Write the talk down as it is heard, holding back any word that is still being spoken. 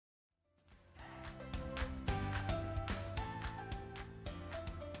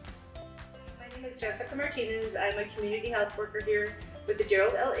is Jessica Martinez. I'm a community health worker here with the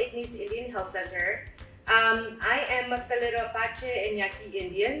Gerald L. Ignace Indian Health Center. I am Mascalero Apache and Yaqui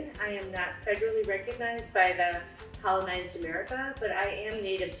Indian. I am not federally recognized by the colonized America, but I am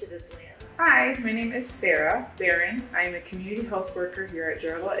native to this land. Hi, my name is Sarah Barron. I am a community health worker here at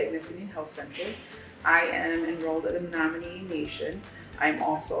Gerald L. Ignace Indian Health Center. I am enrolled at the Menominee Nation. I'm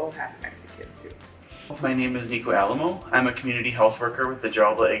also half Mexican too. My name is Nico Alamo. I'm a community health worker with the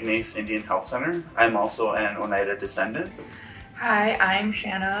Gerald L. Ignace Indian Health Center. I'm also an Oneida descendant. Hi, I'm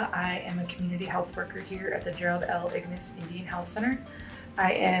Shanna. I am a community health worker here at the Gerald L. Ignace Indian Health Center.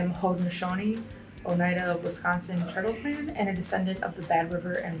 I am Haudenosaunee, Oneida of Wisconsin Turtle Clan, and a descendant of the Bad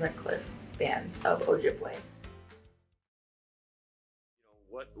River and Red Cliff bands of Ojibwe.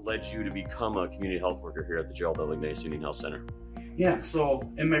 What led you to become a community health worker here at the Gerald L. Ignace Indian Health Center? Yeah, so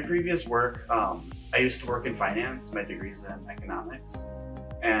in my previous work, I used to work in finance. My degree's in economics,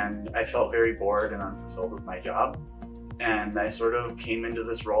 and I felt very bored and unfulfilled with my job. And I sort of came into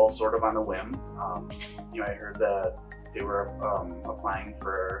this role sort of on a whim. I heard that they were applying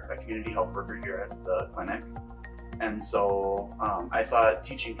for a community health worker here at the clinic. And so I thought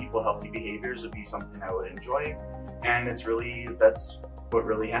teaching people healthy behaviors would be something I would enjoy. And that's what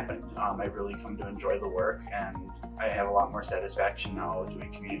really happened. I've really come to enjoy the work, and I have a lot more satisfaction now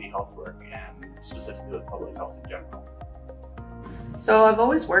doing community health work and specifically with public health in general. So I've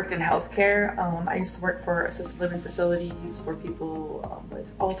always worked in healthcare. I used to work for assisted living facilities for people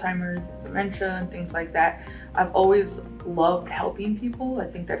with Alzheimer's, dementia, and things like that. I've always loved helping people. I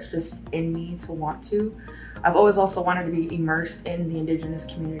think that's just in me to want to. I've always also wanted to be immersed in the Indigenous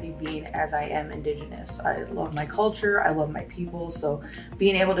community, being as I am Indigenous. I love my culture, I love my people, so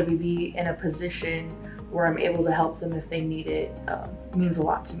being able to be in a position where I'm able to help them if they need it means a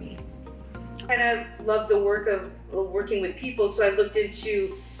lot to me. I kind of love the work of working with people, so I looked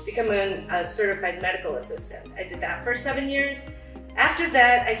into becoming a certified medical assistant. I did that for 7 years. After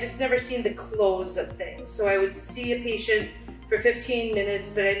that, I just never seen the close of things. So I would see a patient for 15 minutes,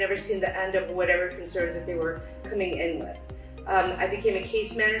 but I never seen the end of whatever concerns that they were coming in with. I became a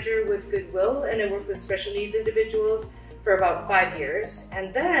case manager with Goodwill, and I worked with special needs individuals for about 5 years.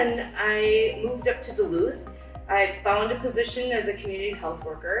 And then I moved up to Duluth. I found a position as a community health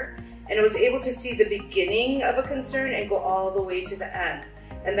worker, and I was able to see the beginning of a concern and go all the way to the end.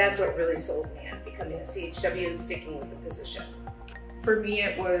 And that's what really sold me on becoming a CHW and sticking with the position. For me,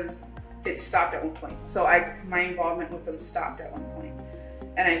 it stopped at one point. So my involvement with them stopped at one point.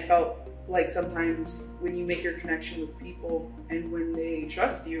 And I felt like sometimes when you make your connection with people and when they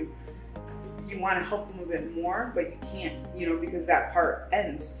trust you, you want to help them a bit more, but you can't, because that part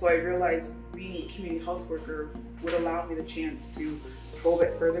ends. So I realized being a community health worker would allow me the chance to go a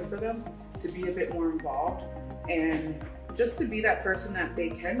bit further for them, to be a bit more involved, and just to be that person that they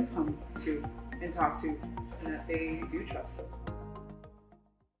can come to and talk to, and that they do trust us.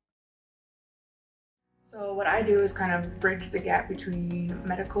 So what I do is kind of bridge the gap between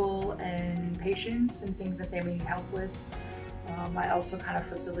medical and patients and things that they need help with. I also kind of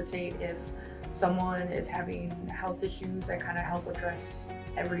facilitate if someone is having health issues. I kind of help address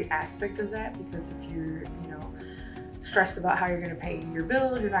every aspect of that, because if you're, stressed about how you're going to pay your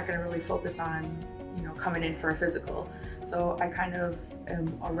bills, you're not going to really focus on, coming in for a physical. So I kind of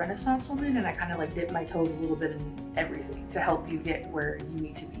am a Renaissance woman, and I kind of like dip my toes a little bit in everything to help you get where you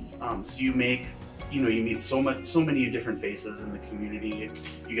need to be. So you meet so many different faces in the community.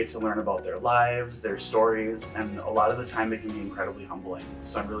 You get to learn about their lives, their stories, and a lot of the time it can be incredibly humbling.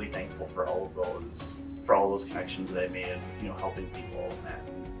 So I'm really thankful for all of those connections that I made, helping people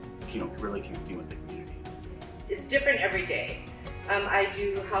and really connecting with the community. It's different every day. I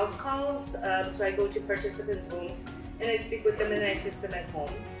do house calls, so I go to participants' homes and I speak with them and I assist them at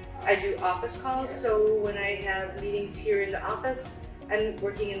home. I do office calls, so when I have meetings here in the office, I'm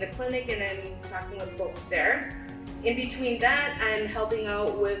working in the clinic and I'm talking with folks there. In between that, I'm helping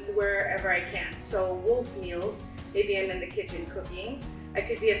out with wherever I can. So wolf meals, maybe I'm in the kitchen cooking. I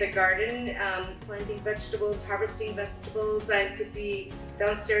could be at the garden, planting vegetables, harvesting vegetables. I could be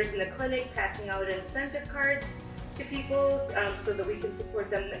downstairs in the clinic passing out incentive cards to people so that we can support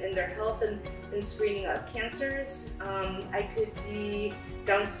them in their health and screening out cancers. I could be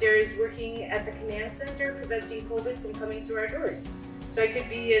downstairs working at the command center, preventing COVID from coming through our doors. So I could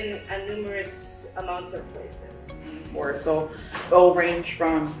be in numerous amounts of places. So it'll range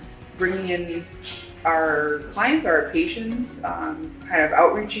from bringing in our clients, our patients, kind of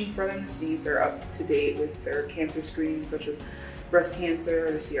outreaching for them to see if they're up to date with their cancer screenings, such as breast cancer,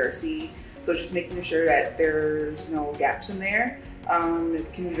 the CRC, So just making sure that there's no gaps in there.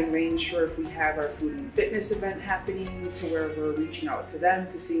 It can even range for if we have our food and fitness event happening to where we're reaching out to them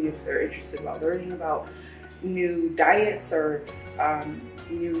to see if they're interested about learning about new diets or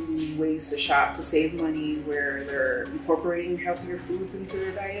new ways to shop to save money where they're incorporating healthier foods into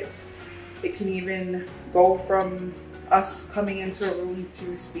their diets. It can even go from us coming into a room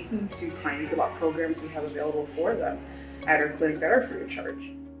to speaking to clients about programs we have available for them at our clinic that are free of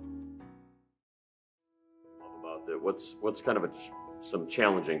charge. About that, what's kind of some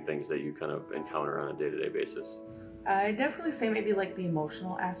challenging things that you kind of encounter on a day-to-day basis? I definitely say maybe like the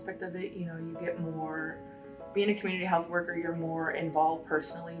emotional aspect of it. You know, you get more, being a community health worker, you're more involved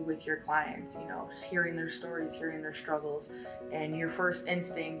personally with your clients, you know, hearing their stories, hearing their struggles. And your first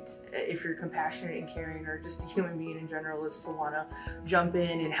instinct, if you're compassionate and caring or just a human being in general, is to want to jump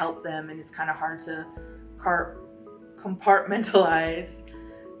in and help them. And it's kind of hard to compartmentalize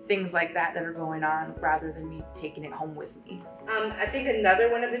things like that are going on rather than me taking it home with me. I think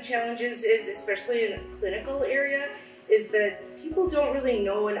another one of the challenges is, especially in a clinical area, is that people don't really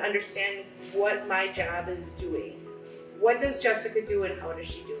know and understand what my job is doing. What does Jessica do and how does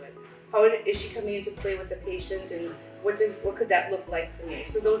she do it? How is she coming into play with the patient, and what could that look like for me?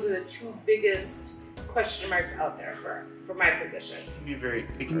 So those are the two biggest question marks out there for my position.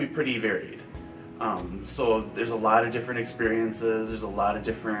 It can be pretty varied. So there's a lot of different experiences, there's a lot of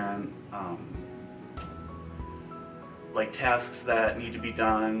different like tasks that need to be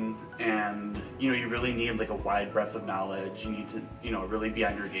done, and you know, you really need like a wide breadth of knowledge. You need to, you know, really be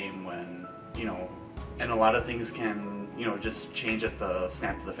on your game when, you know, and a lot of things can, you know, just change at the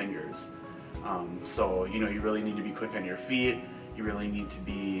snap of the fingers. So, you know, you really need to be quick on your feet. You really need to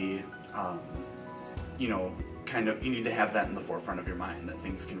be, you know, you need to have that in the forefront of your mind that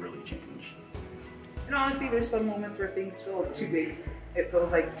things can really change. And honestly, there's some moments where things feel too big. It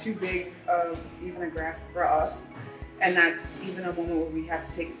feels like too big of even a grasp for us. And that's even a moment where we have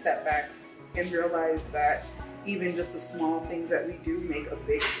to take a step back and realize that even just the small things that we do make a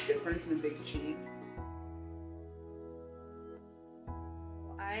big difference and a big change.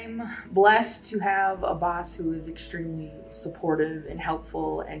 I'm blessed to have a boss who is extremely supportive and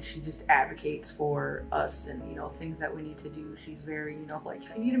helpful, and she just advocates for us and, you know, things that we need to do. She's very, you know, like,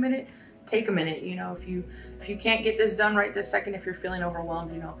 if you need a minute, take a minute. You know, if you can't get this done right this second, if you're feeling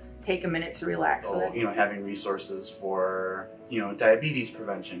overwhelmed, you know, take a minute to relax. So, you know, having resources for, you know, diabetes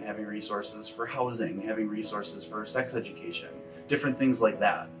prevention, having resources for housing, having resources for sex education, different things like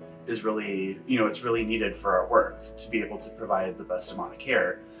that is really, you know, it's really needed for our work to be able to provide the best amount of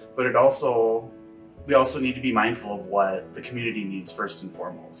care. But we also need to be mindful of what the community needs first and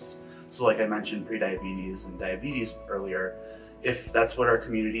foremost. So like I mentioned, prediabetes and diabetes earlier, if that's what our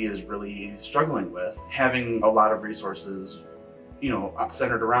community is really struggling with, having a lot of resources, you know,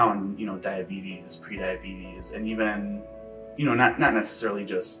 centered around, you know, diabetes, prediabetes, and even, you know, not necessarily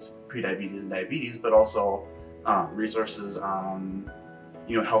just prediabetes and diabetes, but also resources on,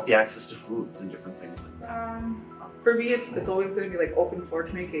 you know, healthy access to foods and different things like that. For me, it's always going to be like open floor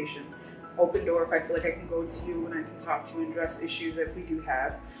communication, open door if I feel like I can go to you and I can talk to you and address issues if we do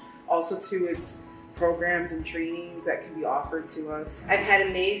have. Also, too, it's programs and trainings that can be offered to us. I've had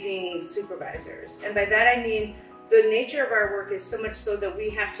amazing supervisors, and by that I mean the nature of our work is so much so that we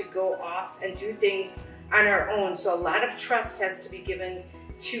have to go off and do things on our own. So a lot of trust has to be given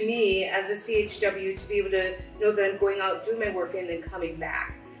to me as a CHW to be able to know that I'm going out, doing my work, and then coming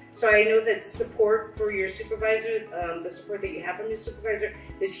back. So I know that support for your supervisor, the support that you have from your supervisor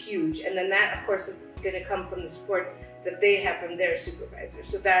is huge. And then that, of course, is going to come from the support that they have from their supervisor.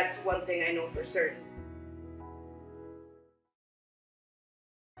 So that's one thing I know for certain.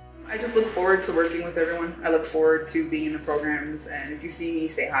 I just look forward to working with everyone. I look forward to being in the programs, and if you see me,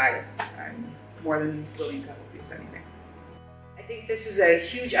 say hi. I'm more than willing to help you with anything. I think this is a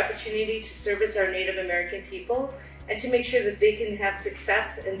huge opportunity to service our Native American people and to make sure that they can have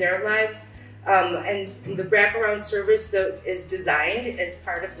success in their lives. And the wraparound service that is designed as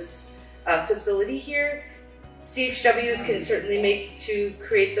part of this facility here, CHWs can certainly make to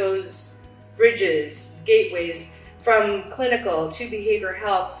create those bridges, gateways from clinical to behavioral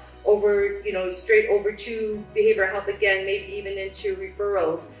health, over, you know, straight over to behavioral health again, maybe even into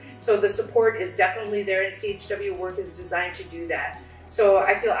referrals. So the support is definitely there, and CHW work is designed to do that. So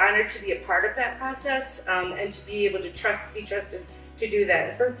I feel honored to be a part of that process and to be able to be trusted to do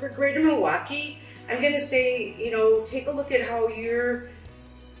that. For Greater Milwaukee, I'm going to say, you know, take a look at how your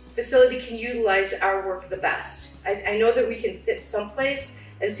facility can utilize our work the best. I know that we can fit someplace,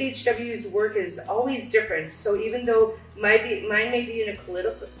 and CHW's work is always different. So even though mine may be in a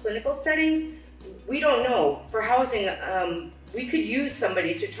clinical setting, we don't know. For housing, we could use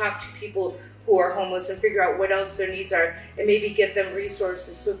somebody to talk to people who are homeless and figure out what else their needs are, and maybe give them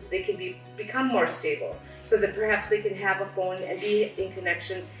resources so that they can become more stable, so that perhaps they can have a phone and be in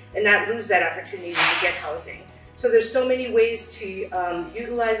connection and not lose that opportunity to get housing. So there's so many ways to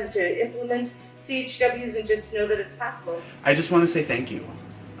utilize and to implement CHWs, and just know that it's possible. I just want to say thank you.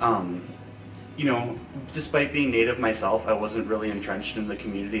 You know, despite being Native myself, I wasn't really entrenched in the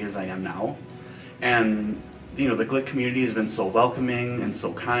community as I am now. And, you know, the GLIC community has been so welcoming and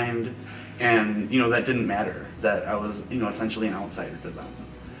so kind. And, you know, that didn't matter, that I was, you know, essentially an outsider to them.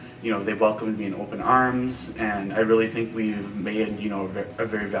 You know, they welcomed me in open arms, and I really think we've made, you know, a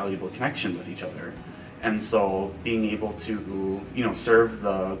very valuable connection with each other. And so being able to, you know, serve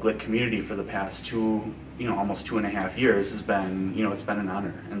the GLIC community for the past almost 2.5 years has been, you know, it's been an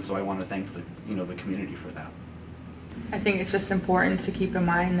honor. And so I want to thank the, you know, the community for that. I think it's just important to keep in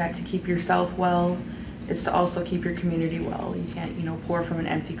mind that to keep yourself well is to also keep your community well. You can't, you know, pour from an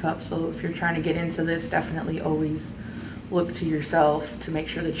empty cup. So if you're trying to get into this, definitely always look to yourself to make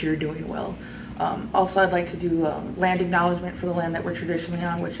sure that you're doing well. Also, I'd like to do land acknowledgement for the land that we're traditionally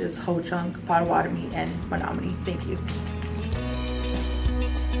on, which is Ho-Chunk, Potawatomi, and Menominee. Thank you.